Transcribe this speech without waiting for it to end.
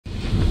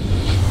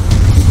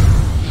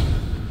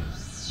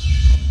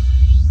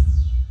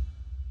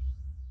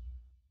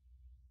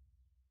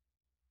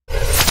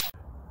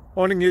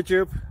Morning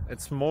YouTube,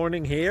 it's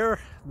morning here.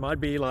 It might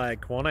be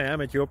like 1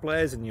 a.m. at your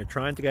place and you're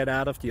trying to get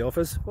out of the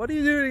office. What are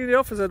you doing in the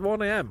office at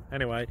 1 a.m.?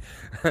 Anyway,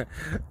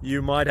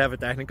 you might have a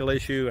technical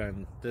issue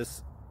and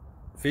this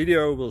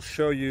video will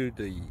show you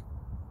the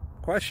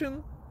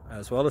question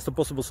as well as the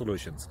possible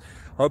solutions.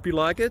 Hope you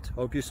like it,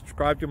 hope you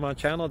subscribe to my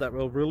channel. That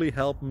will really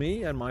help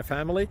me and my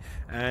family,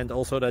 and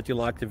also that you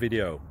like the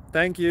video.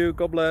 Thank you,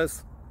 God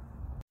bless.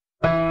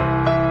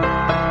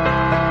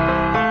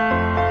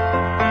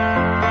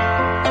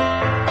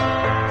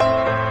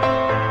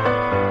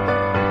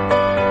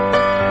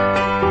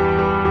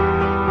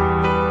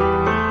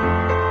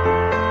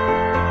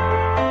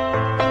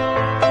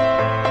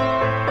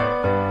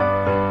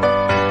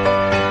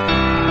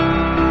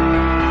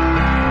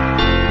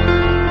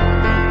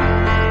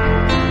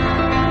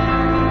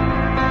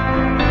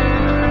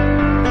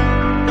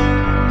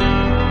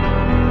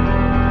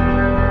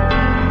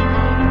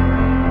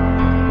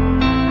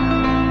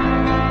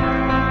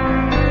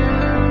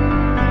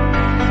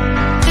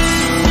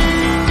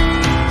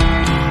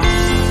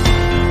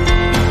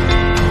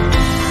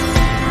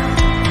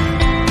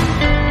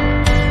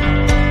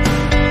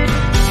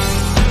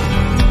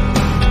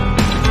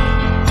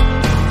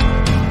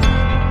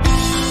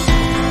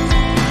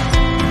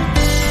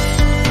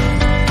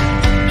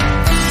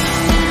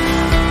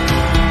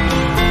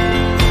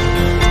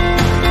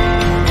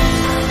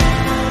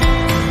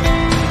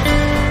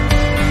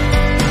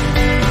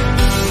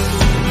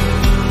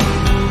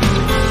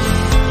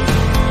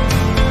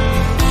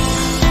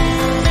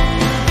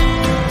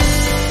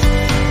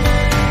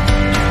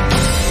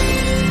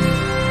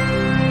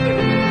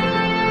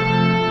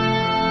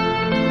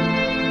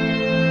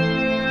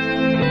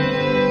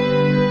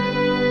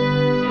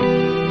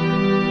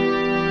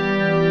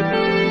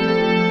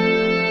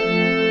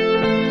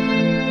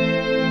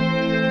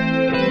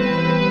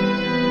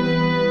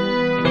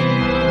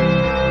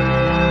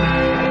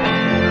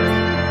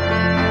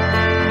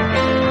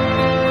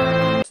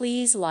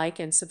 Please like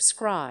and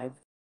subscribe.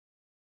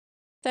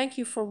 Thank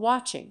you for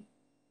watching.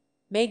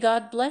 May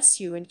God bless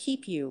you and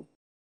keep you.